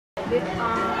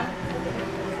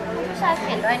ชาเ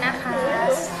ขียนด้วยนะคะ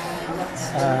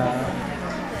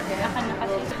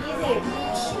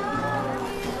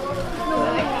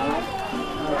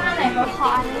ไหนมาขอ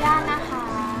อนุญาตนะคะ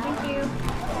Thank you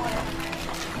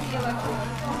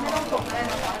ไม่ต้องจบเลย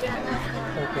นะ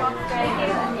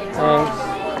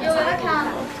You're welcome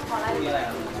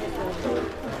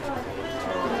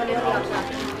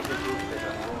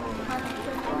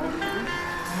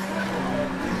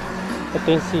Ito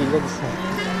yung silage.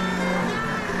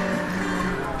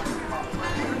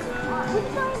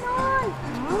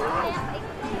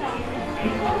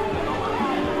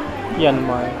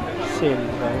 Myanmar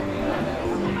silver.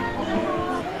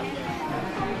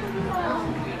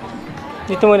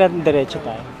 Dito muna diretso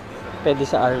tayo. Pwede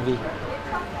sa RV.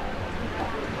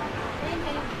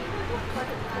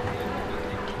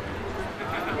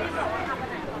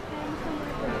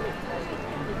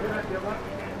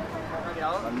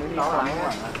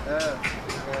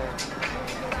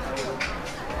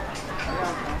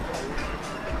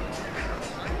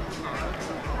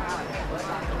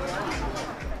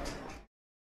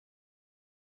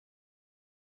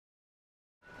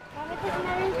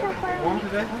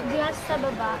 Glass sa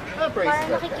baba. Para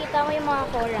nakikita mo yung mga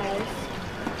corals.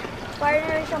 Para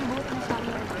na rin siyang boat na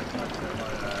summer.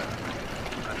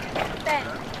 10.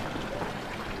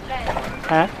 10.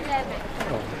 Ha? 11.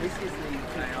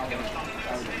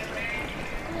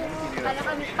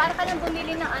 Para ka lang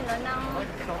bumili ng ano, ng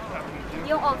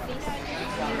yung office.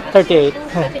 38.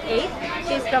 38.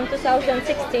 She's from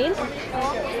 2016.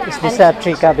 Is this a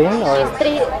 3 cabin or?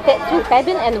 She's 2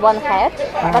 cabin and 1 cat,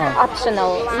 but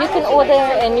optional. You can order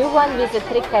a new one with the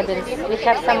 3 cabins. We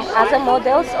have some other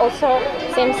models also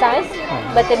same size,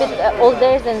 but a bit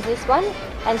older than this one.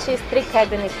 And she's 3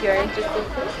 cabin if you're interested.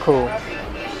 Cool.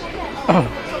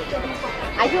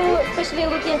 Are you especially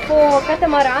looking for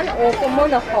catamaran or for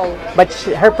monohull? But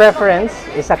her preference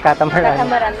is a catamaran.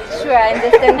 Catamaran, sure, I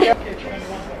understand.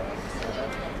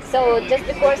 So just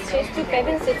because she's 2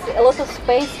 cabins, it's a lot of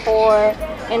space for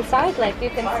inside, like you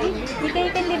can see. You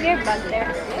can leave your bag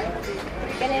there.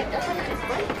 Can I open this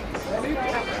one?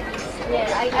 Yeah,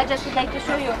 I just would like to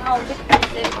show you how big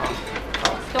the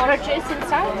storage is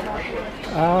inside.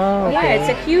 Oh, okay. Yeah, it's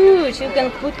a huge. You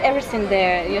can put everything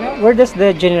there, you know. Where does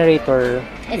the generator?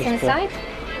 It's inside.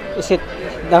 Is it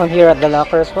down here at the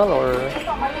locker as well, or?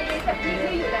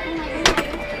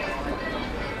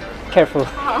 Careful.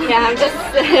 Yeah, I'm just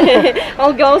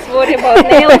all girls worry about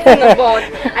nails in the boat.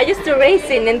 I used to race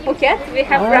in Phuket. We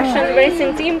have Russian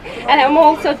racing team, and I'm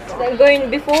also going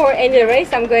before any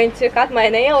race. I'm going to cut my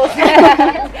nails.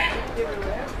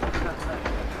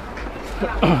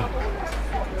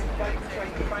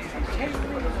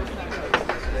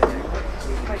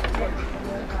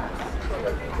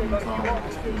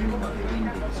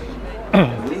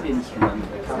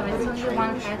 So it's only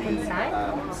 1 cat inside,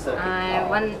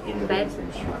 1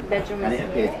 bedroom is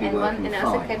here, and 1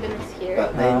 another cabin is here.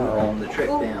 But then on the trip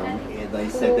down, they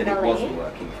said that it wasn't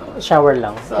working for us. Shower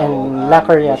lang. So And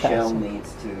locker yata. Michelle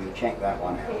needs to check that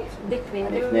one out. Big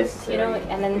And if windows, necessary, you know,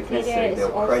 and the if necessary, interior is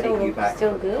they'll credit you also back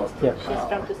still for the good. cost of Yep. the She's car.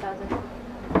 from 2000.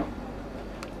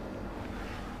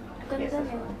 Ganda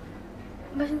niya.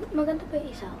 Maganda pa yung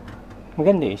isa.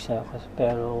 Maganda isa,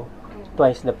 pero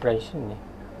twice the price yun eh.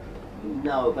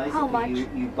 No, How much?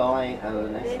 basically you buy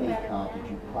an SD card that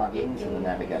you plug into the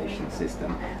navigation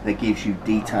system that gives you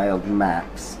detailed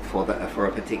maps for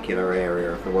a particular area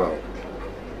of the world,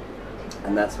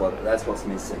 and that's what's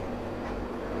missing.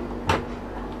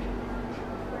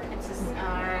 It's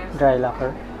Dry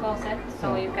locker. closet,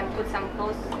 so you can put some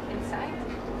clothes inside.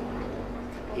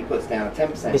 He puts down a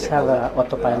 10% This have a deposit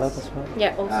autopilot with us, as well.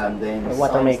 Yeah, also. and then A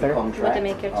water signs maker? the contract. Water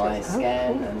maker too. I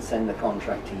scan and send the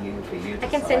contract to you for you to I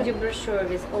can send you sign. brochure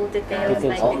with all details, Details.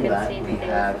 like On you can that, see we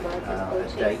details have about his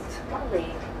a coaches. date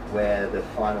where the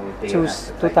final deal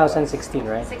Choose has to take place. 2016,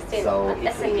 right? 16, So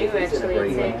that's a if new it's an actually.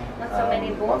 agreement, Not so many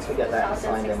boats. once we get that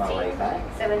signed 2016, MOA back,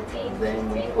 17, then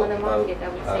we 16 put on the the market, boat,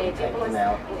 I would say. take People them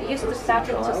out used for to a start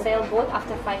sea to trial. sail boat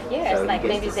after 5 years, So he like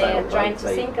gets maybe to they're sail trying boat, to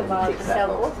so think he can about tick to that sell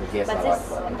box boat, and yes, but I this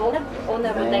like that. boat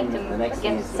owner would like to Then the next get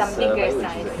thing is the some bigger survey, which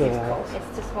size. is a huge Yeah. cost.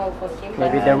 It's too small for him.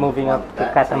 Maybe but- they're moving up to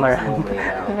That catamaran. takes normally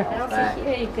And about also that.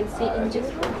 here you can see engine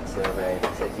room. Survey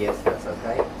says yes, that's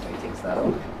okay. So he ticks that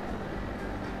off.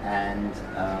 And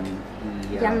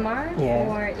he Myanmar Yeah.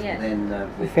 or then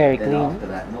Very then clean. after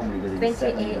that, normally within 28,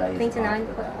 7 days 29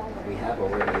 after that, we have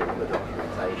already all the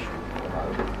documentation for the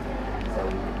boat. So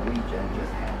we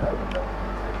just hand over the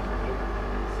documentation to him.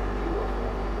 So you are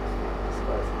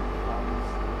dispersing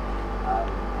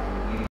funds.